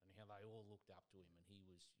Lloyd and how they all looked up to him, and he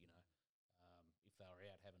was, if they were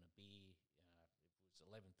out having a beer, it was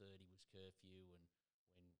 11:30 was curfew, and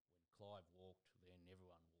when Clive walked, then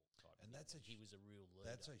everyone walked type. And he was a real leader.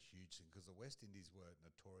 That's a huge thing because the West Indies were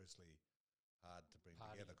notoriously hard to bring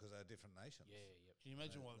together because they're different nations. Yeah. Can you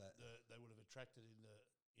imagine what they would have attracted in the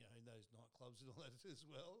in those nightclubs and all that as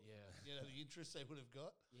well? Yeah. The interest they would have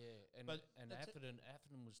got. Yeah, and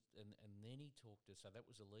Atherton was, and then he talked to, so that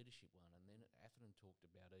was a leadership one, and then Atherton talked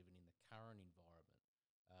about even in the current environment,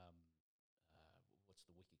 what's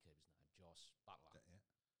the wicketkeeper's name, Joss Butler.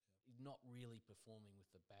 He's not really performing with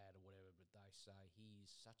the bat or whatever, but they say he is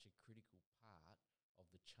such a critical part of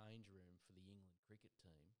the change room for the England cricket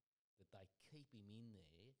team that they keep him in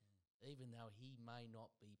there, even though he may not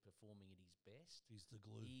be performing at his best. He's the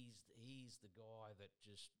glue. He's the guy that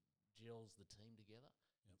just gels the team together.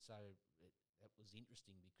 Yep. So that was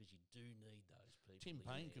interesting because you do need those people. Tim in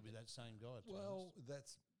Payne there could be that same guy. Well,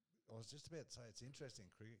 I was just about to say, it's interesting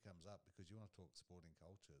cricket comes up because you want to talk sporting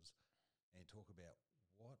cultures and talk about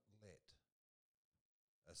what let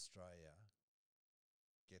Australia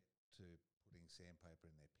get to putting sandpaper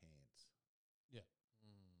in their pants. Yeah.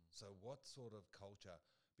 So what sort of culture,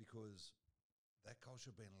 because that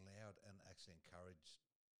culture been allowed and actually encouraged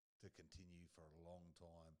to continue for a long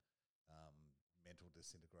time, mental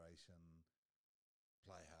disintegration,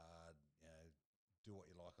 play hard, do what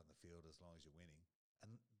you like on the field as long as you're winning.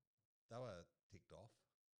 And they were ticked off.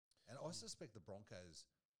 And I suspect the Broncos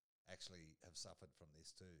actually have suffered from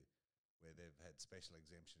this too, where they've had special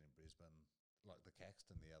exemption in Brisbane, like the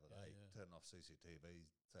Caxton the other day, turn off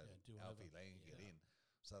CCTV so Alfie Lang can get in.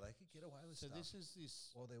 So they could get away with stuff. So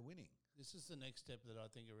this while they're winning. This is the next step that I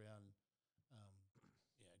think around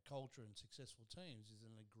culture and successful teams is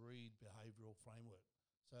an agreed behavioural framework.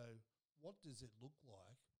 So what does it look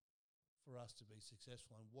like for us to be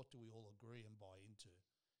successful, and what do we all agree and buy into?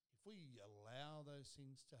 If we allow those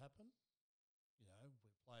things to happen, where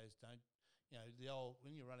players don't, the old,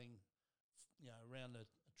 when you're running, around a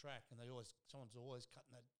track and someone's always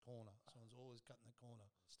cutting that corner.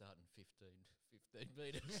 Starting 15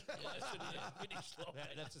 metres. Finish line.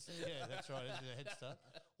 That's right. It's a head start.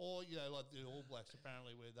 Or, like the All Blacks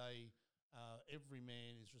apparently, where they, every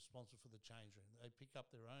man is responsible for the change room. They pick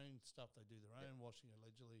up their own stuff. They do their own washing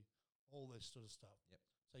allegedly, all this sort of stuff. Yep.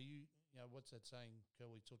 So what's that saying,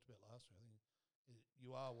 Curl, we talked about last week? I think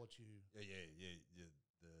you are what you... Yeah.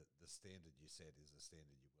 The standard you set is the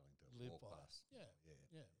standard you're willing to live walk by. past. Yeah.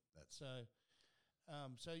 That's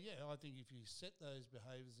So I think if you set those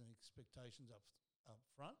behaviours and expectations up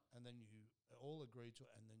front, and then you all agree to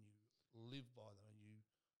it, and then you live by them, and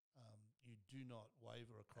you do not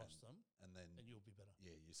waver across them, and then you'll be better.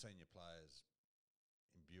 Yeah, your senior players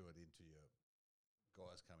imbue it into your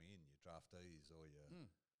guys coming in, your draftees or your,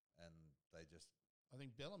 and they just. I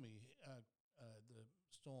think Bellamy, the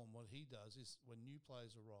Storm, what he does is when new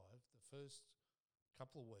players arrive, the first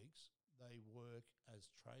couple of weeks they work as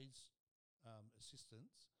trades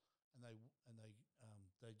assistants, and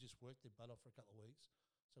they just work their butt off for a couple of weeks.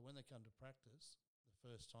 So when they come to practice the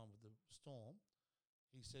first time with the Storm,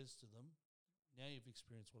 he says to them, now you've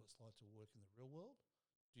experienced what it's like to work in the real world.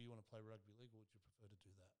 Do you want to play rugby league, or would you prefer to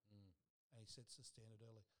do that? And he sets the standard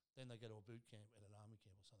early. Then they go to a boot camp at an army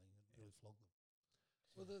camp or something and really flog them.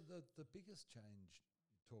 Well, the biggest change,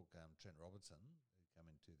 talk Trent Robertson, who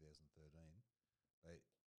came in 2013,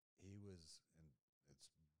 he was, and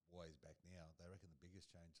it's ways back now, they reckon the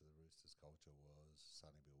biggest change to the Roosters culture was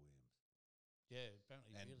Sonny Bill Williams. Yeah,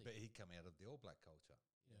 apparently But he come out of the All Black culture.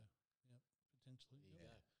 Yeah, potentially.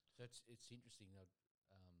 Yeah. So it's interesting though,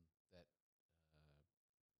 that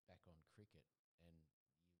back on cricket, and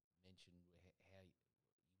you mentioned how you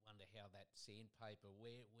wonder how that sandpaper,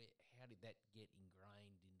 how did that get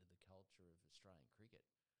ingrained into the culture of Australian cricket?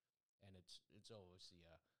 And it's obviously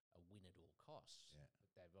a win at all costs, but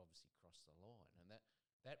they've obviously crossed the line, and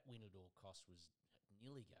that win at all costs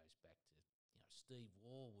nearly goes back to Steve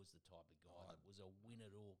Waugh was the type of guy that was a win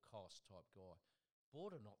at all cost type guy.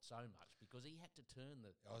 Border not so much, because he had to turn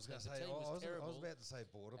the. I was going to say, I was about to say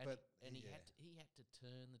Border, and he had to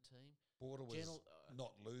turn the team. Border was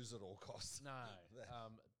not lose at all costs. No,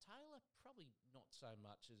 Taylor probably not so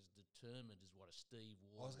much as determined as what a Steve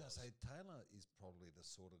Waugh. I was going to say Taylor is probably the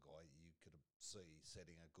sort of guy you could see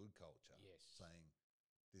setting a good culture. Yes, saying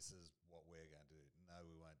this is what we're going to do. No,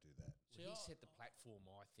 we won't do that. Well, he set the platform,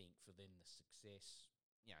 I think, for then the success.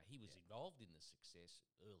 He was involved in the success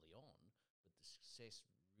early on, but the success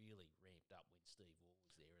really ramped up when Steve Waugh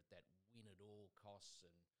was there at that win at all costs,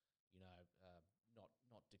 and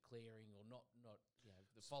not declaring or not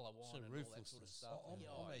the follow on and all that sort of stuff.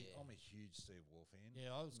 I'm a huge Steve Waugh fan.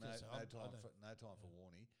 Yeah, I was going to say no time for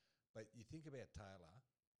Warney, but you think about Taylor.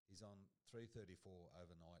 He's on 334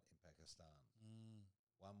 overnight in Pakistan.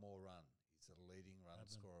 One more run. He's the leading run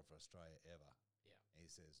scorer for Australia ever. Yeah, and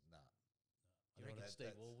he says no. Do you reckon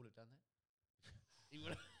Steve Waugh would have done that? He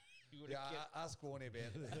would. Ask Warney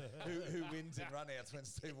about who wins in runouts when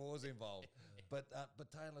Steve Waugh's involved. But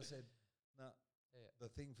Taylor said, no. The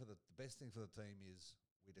best thing for the team is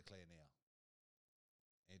we declare now.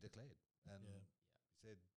 And he declared, and he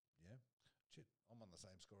said, shit, I'm on the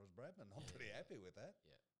same score as Bradman. I'm pretty happy with that.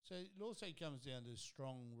 Yeah. So it also comes down to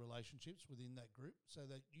strong relationships within that group, so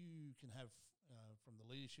that you can have from the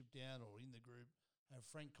leadership down or in the group have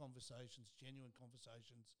frank conversations, genuine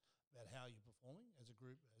conversations about how you're performing as a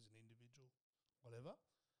group, as an individual, whatever.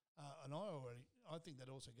 And I think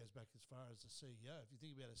that also goes back as far as the CEO. If you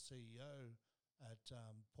think about a CEO at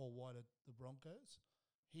Paul White at the Broncos,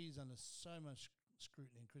 he's under so much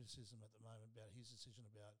scrutiny and criticism at the moment about his decision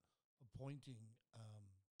about appointing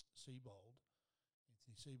Anthony Seibold,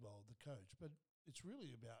 the coach. But it's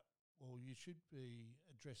really about, well, you should be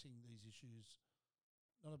addressing these issues,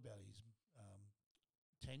 not about his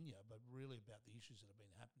tenure, but really about the issues that have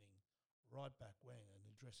been happening right back when and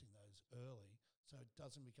addressing those early so it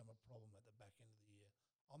doesn't become a problem at the back end of the year.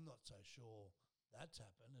 I'm not so sure that's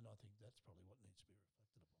happened, and I think that's probably what needs to be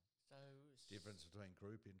reflected upon. So Difference between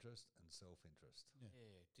group interest and self-interest.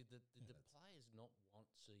 Yeah. Did the players not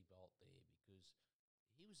want Seabolt there because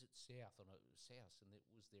he was at South and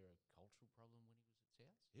was there a cultural problem when he was at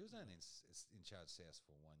South? He was only in charge South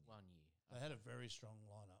for 1 year. 1 year. They had a very strong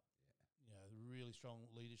lineup. Yeah. Really strong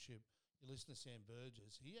leadership. You listen to Sam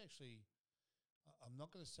Burgess, he actually, I'm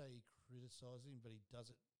not going to say he criticised him, but he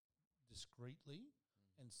does it discreetly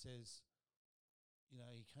and says,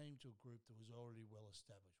 he came to a group that was already well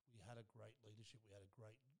established. We had a great leadership. We had a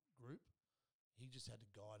great group. He just had to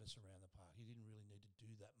guide us around the park. He didn't really need to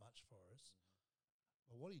do that much for us.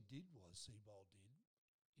 But what he did was, Seibold did,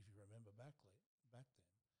 if you remember back then,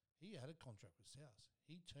 he had a contract with South.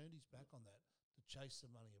 He turned his back on that to chase the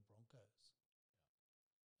money of Broncos.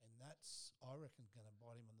 And that's, I reckon, going to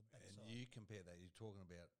bite him on the backside. And you compare that, you're talking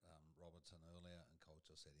about Robertson earlier and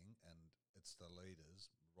culture setting, and it's the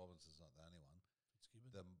leaders. Robertson's not the only one.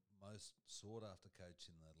 Fitzgibbon. The most sought-after coach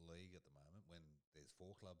in the league at the moment, when there's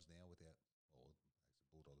 4 clubs now actually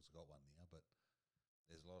Bulldogs have got one now, but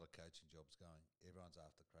there's a lot of coaching jobs going. Everyone's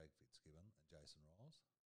after Craig Fitzgibbon and Jason Riles.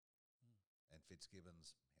 And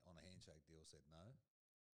Fitzgibbon's on a handshake deal said no.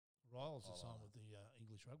 Riles has signed with the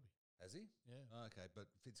English rugby. Has he? Yeah. Oh, okay,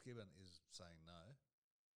 but Fitzgibbon is saying no.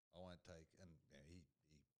 I won't take, and he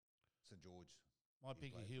St George. My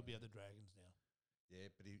picky, he'll be at the Dragons now.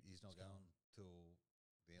 Yeah, but he's not going till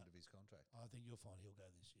the end of his contract. I think you'll find he'll go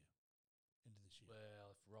this year, into this year.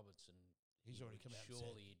 Well, if Robertson, He's already come out and said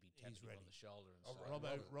surely he'd be tapping he's him on ready. the shoulder and Oh, say,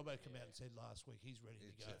 right. Robbo came out and said last week he's ready to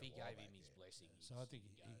It's go. if he a while gave him back, his yeah. blessing, So I think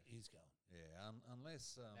he'd he's go. going. Yeah,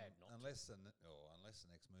 unless Bad not unless the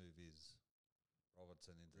next move is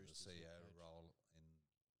Robertson into Roosters the head CEO coach. role in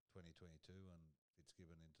 2022 and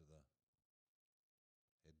Fitzgibbon into the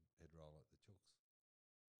head role at the Chooks.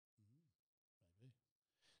 Maybe.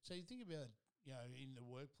 So you think about, in the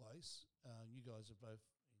workplace, you guys are both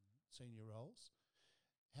in senior roles.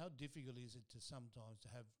 How difficult is it to sometimes to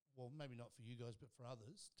have, well, maybe not for you guys, but for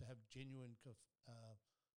others, to have genuine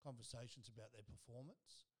conversations about their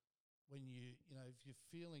performance? When if you're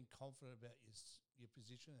feeling confident about your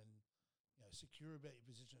position and secure about your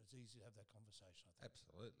position, it's easy to have that conversation, I think.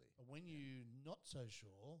 Absolutely. But when you're not so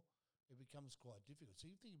sure, it becomes quite difficult. So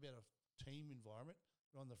you think about a team environment.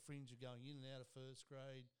 You're on the fringe of going in and out of first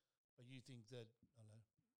grade, but you think that, I don't know,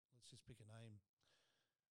 let's just pick a name.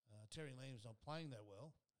 Terry Lamb's not playing that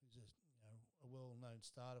well. He's a well-known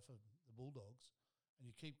starter for the Bulldogs, and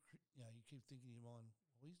you keep thinking in your mind,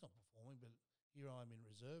 well, he's not performing, but here I am in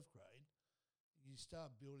reserve grade. You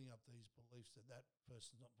start building up these beliefs that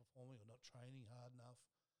person's not performing or not training hard enough,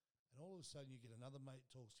 and all of a sudden you get another mate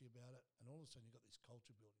talks to you about it, and all of a sudden you've got this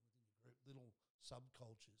culture building within your group, little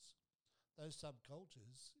subcultures. Those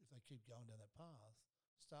subcultures, if they keep going down that path,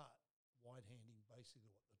 start wide-handing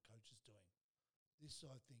basically what the coach is doing. This,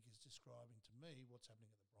 I think, is describing to me what's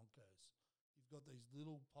happening at the Broncos. You've got these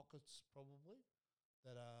little pockets probably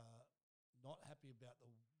that are not happy about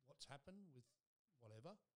what's happened with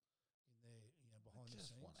whatever in their behind the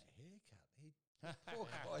Just scenes. want a haircut. Poor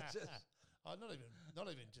guy just.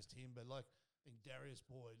 Not even just him, but like I think Darius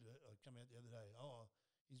Boyd come out the other day.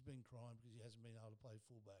 He's been crying because he hasn't been able to play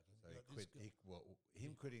fullback. So he quit.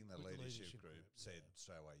 Him quitting the quit the leadership leadership group group, said yeah.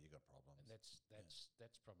 straight away, you got problems. And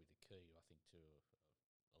that's probably the key, I think, to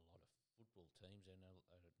a lot of football teams and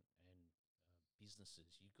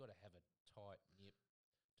businesses. You've got to have a tight knit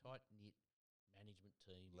management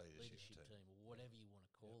team, leadership team, or whatever you want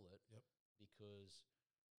to call it. Yep. Because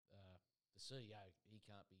the CEO, he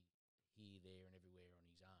can't be here, there, and everywhere on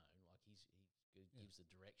his own. Like he gives the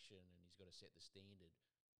direction and he's got to set the standard.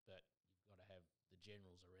 But you've got to have the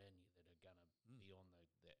generals around you that are going to be on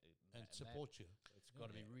and support you. So it's got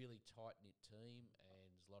to be really tight-knit team, and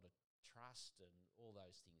there's a lot of trust and all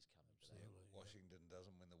those things come into that. Absolutely. Washington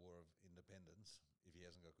doesn't win the War of Independence if he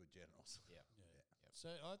hasn't got good generals. Yeah. So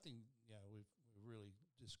I think we've really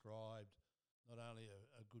described not only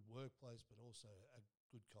a good workplace but also a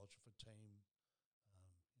good culture for team in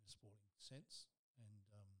a sporting sense.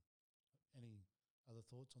 And any Other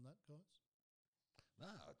thoughts on that, guys? No,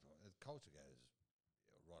 culture goes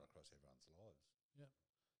right across everyone's lives. Yeah.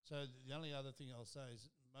 So the only other thing I'll say is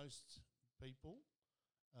most people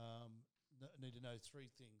need to know three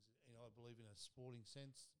things. I believe in a sporting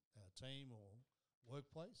sense, team or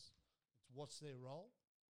workplace. It's what's their role,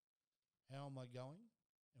 how am I going,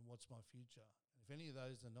 and what's my future. And if any of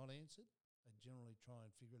those are not answered, they generally try and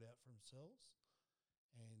figure it out for themselves.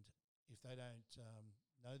 And if they don't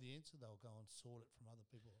know the answer, they'll go and sort it from other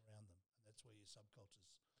people around them. And that's where your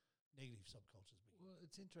negative subcultures begin. Well,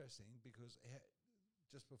 it's interesting because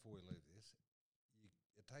just before we leave this,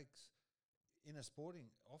 it takes, in a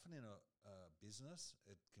sporting, often in a business,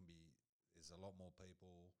 it can be, there's a lot more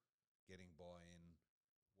people getting buy-in.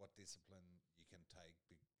 What discipline you can take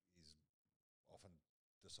is often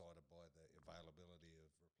decided by the availability of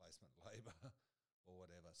replacement labour or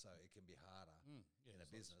whatever. So it can be harder in a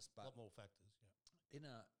business. But a lot more factors,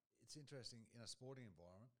 yeah. It's interesting, in a sporting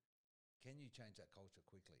environment, can you change that culture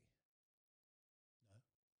quickly? No.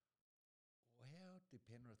 Well, how did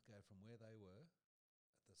Penrith go from where they were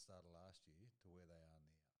at the start of last year to where they are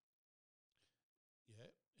now?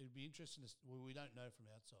 Yeah, it'd be interesting. We don't know from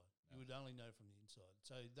outside. No. You would only know from the inside.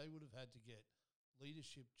 So they would have had to get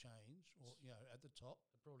leadership change, or at the top.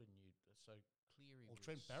 They brought in Cleary. Well,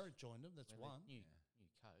 Trent Barrett joined them. That's one. New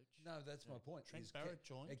coach. No, that's my point. Trent Barrett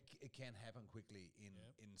joined. It can happen quickly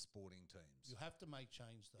in sporting teams. You have to make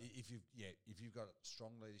change though. If you've got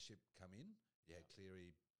strong leadership come in,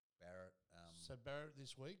 Cleary, Barrett. So Trent Barrett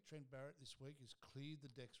this week has cleared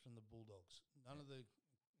the decks from the Bulldogs. None of the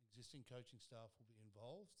existing coaching staff will be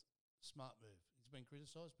involved. Smart move. He's been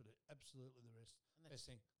criticised, but absolutely the best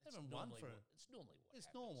thing. They haven't won for it. It's normally what it's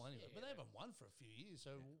happens. normal anyway, but they haven't won for a few years.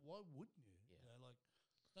 So why wouldn't you? Yeah.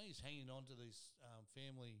 No use hanging on to this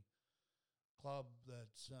family club that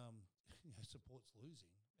supports losing.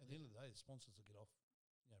 At the end of the day, the sponsors will get off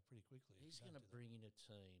pretty quickly. He's going to bring in a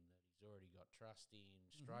team that he's already got trust in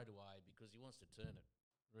straight away because he wants to turn it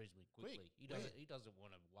reasonably quickly. He doesn't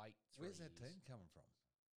want to wait 3 years. Where's that team coming from?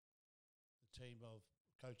 The team of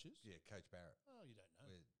coaches? Yeah, Coach Barrett. Oh, you don't know.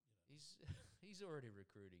 He's already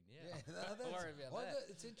recruiting. Yeah, don't worry about that.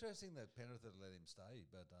 It's interesting that Penrith had let him stay,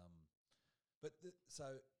 so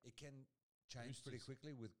it can change pretty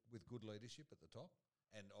quickly with good leadership at the top,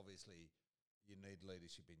 and obviously you need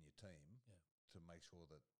leadership in your team to make sure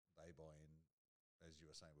that they buy in, as you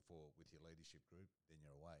were saying before, with your leadership group. Then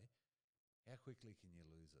you're away. How quickly can you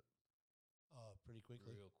lose it? Oh, pretty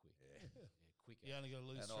quickly. Real quick. Yeah, quick. You only got to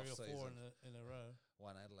lose 3 or 4 in a row.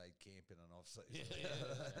 One Adelaide camp in an off-season.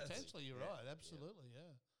 Potentially, you're right. Absolutely,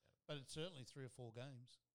 yeah. But it's certainly 3 or 4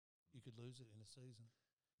 games. You could lose it in a season.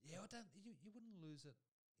 Yeah, you wouldn't lose it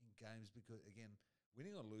in games because, again,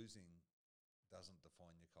 winning or losing doesn't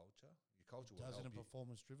define your culture. Your culture will help you. Doesn't a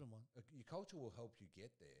performance-driven one. Your culture will help you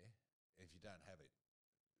get there. And if you don't have it,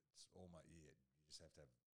 it's almost, you just have to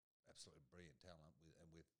have absolutely brilliant talent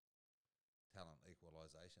with talent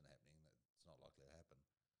equalisation happening. That's not likely to happen.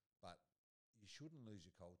 But you shouldn't lose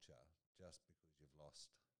your culture just because you've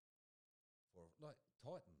lost. For like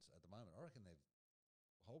Titans at the moment, I reckon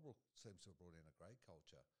Holbrook seems to have brought in a great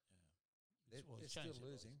culture. Yeah, they're still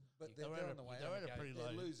losing, but they're on the way out.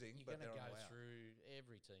 They're losing, but they're on the way out.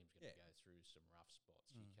 Every team's going to go through some rough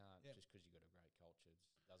spots. You can't just because you've got a great culture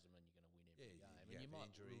doesn't mean you're going to win every game. And you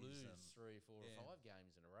might lose 3, 4, or 5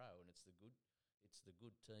 games in a row, and it's the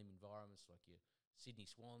good team environments like your Sydney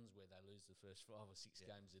Swans where they lose the first 5 or 6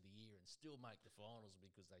 games of the year and still make the finals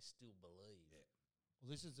because they still believe. Yeah.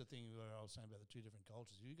 Well, this is the thing where I was saying about the 2 different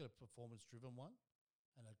cultures. You've got a performance-driven one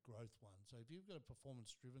and a growth one. So if you've got a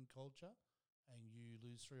performance-driven culture and you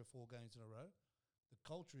lose 3 or 4 games in a row, the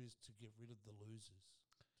culture is to get rid of the losers,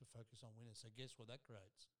 to focus on winners. So guess what that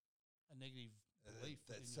creates? A negative belief.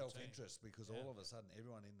 That's self-interest because all of a sudden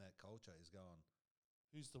everyone in that culture is going,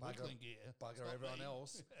 who's the weakling gear? Bugger everyone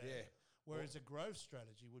else. Yeah. Whereas a growth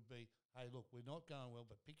strategy would be, hey, look, we're not going well,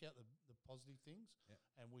 but pick out the positive things,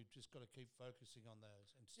 and we've just got to keep focusing on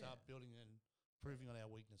those and start building and improving on our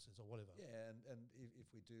weaknesses or whatever. Yeah, and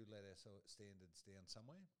if we do let our standards down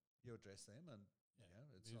somewhere, you address them, and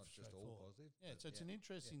it's not just all positive. Yeah, so it's an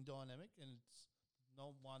interesting dynamic, and it's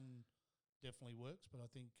not one definitely works, but I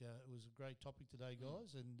think it was a great topic today,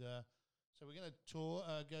 guys, and so we're going to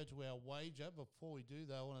go to our wager. Before we do,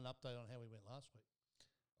 though, I want an update on how we went last week.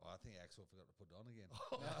 I think Axel forgot to put it on again.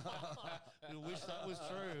 We wish that was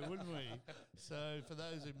true, wouldn't we? So for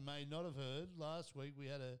those who may not have heard, last week we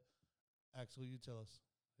had Axel, you tell us.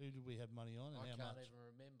 Who did we have money on and how much? I can't even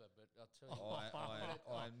remember, but I'll tell you.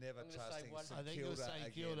 I'm never trusting St I think it was St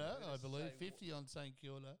Kilda, I believe. 50 on St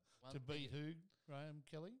Kilda to beat who, Graham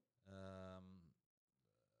Kelly?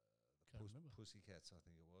 Can't remember. Pussycats, I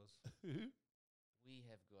think it was. We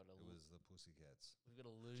have got It was the Pussycats. we've got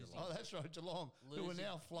a losing Oh, that's right, Geelong, who are Losing-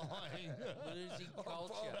 now flying. losing I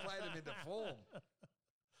culture. played them into form.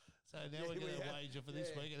 So now Yeah, we're going we to have- wager for this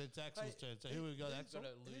yeah. week, and it's Axel's turn. So who we got, We've Axel?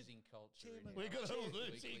 got a losing culture. in Chairman- our We've got a weekly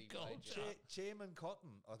losing wager. culture. Chairman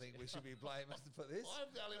Cotton, I think we should be blaming for this.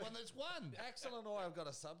 I'm the only one that's won. Axel and I have got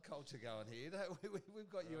a subculture going here. We've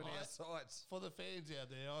got you in our Right. sights. For the fans out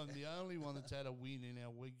there, I'm the only one that's had a win in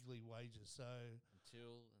our weekly wages. So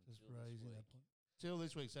Until just this raising week. that point. Till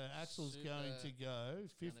this week. So Axel's Super- going to go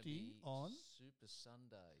It's gonna 50 be on Super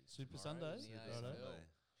Sundays. Super tomorrow Sundays. in the Righto. AFL.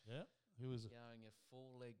 Yeah. Who is it? Going a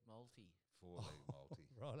 4-leg multi. 4-leg multi.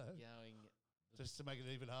 Righto. Going Just to make it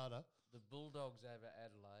even harder. the Bulldogs over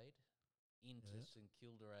Adelaide, into Yeah. St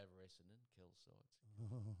Kilda over Essendon,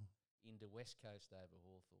 Kelsides, into West Coast over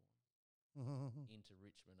Hawthorn, into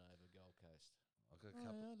Richmond over Gold Coast. I've got a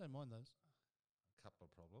Oh, yeah, I don't mind those. couple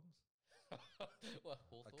of problems. Well, I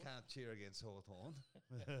Hawthorn. can't cheer against Hawthorn.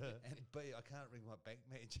 And B, I can't ring my bank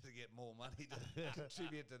manager to get more money to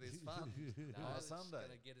contribute to this fund. No, on a it's Sunday.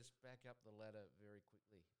 going to get us back up the ladder very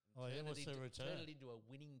quickly. Oh, yeah, what's the return? Turn it into a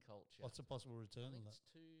winning culture. What's the possible I return think on that?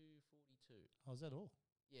 it's $2.42. Oh, is that all?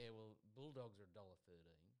 Yeah, well, Bulldogs are $1.13,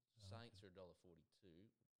 Saints are $1.42,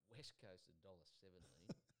 West Coast are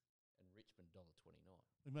 $1.17, and Richmond $1.29.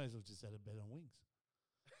 We may as well just add a bet on wings.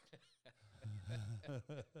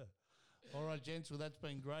 All right, gents. Well, that's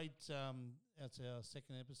been great. That's our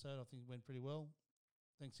second episode. I think it went pretty well.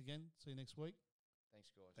 Thanks again. See you next week.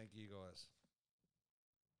 Thanks, guys. Thank you, guys.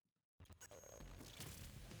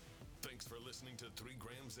 Thanks for listening to 3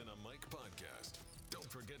 Grams and a Mic podcast. Don't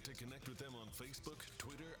forget to connect with them on Facebook,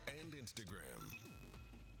 Twitter, and Instagram.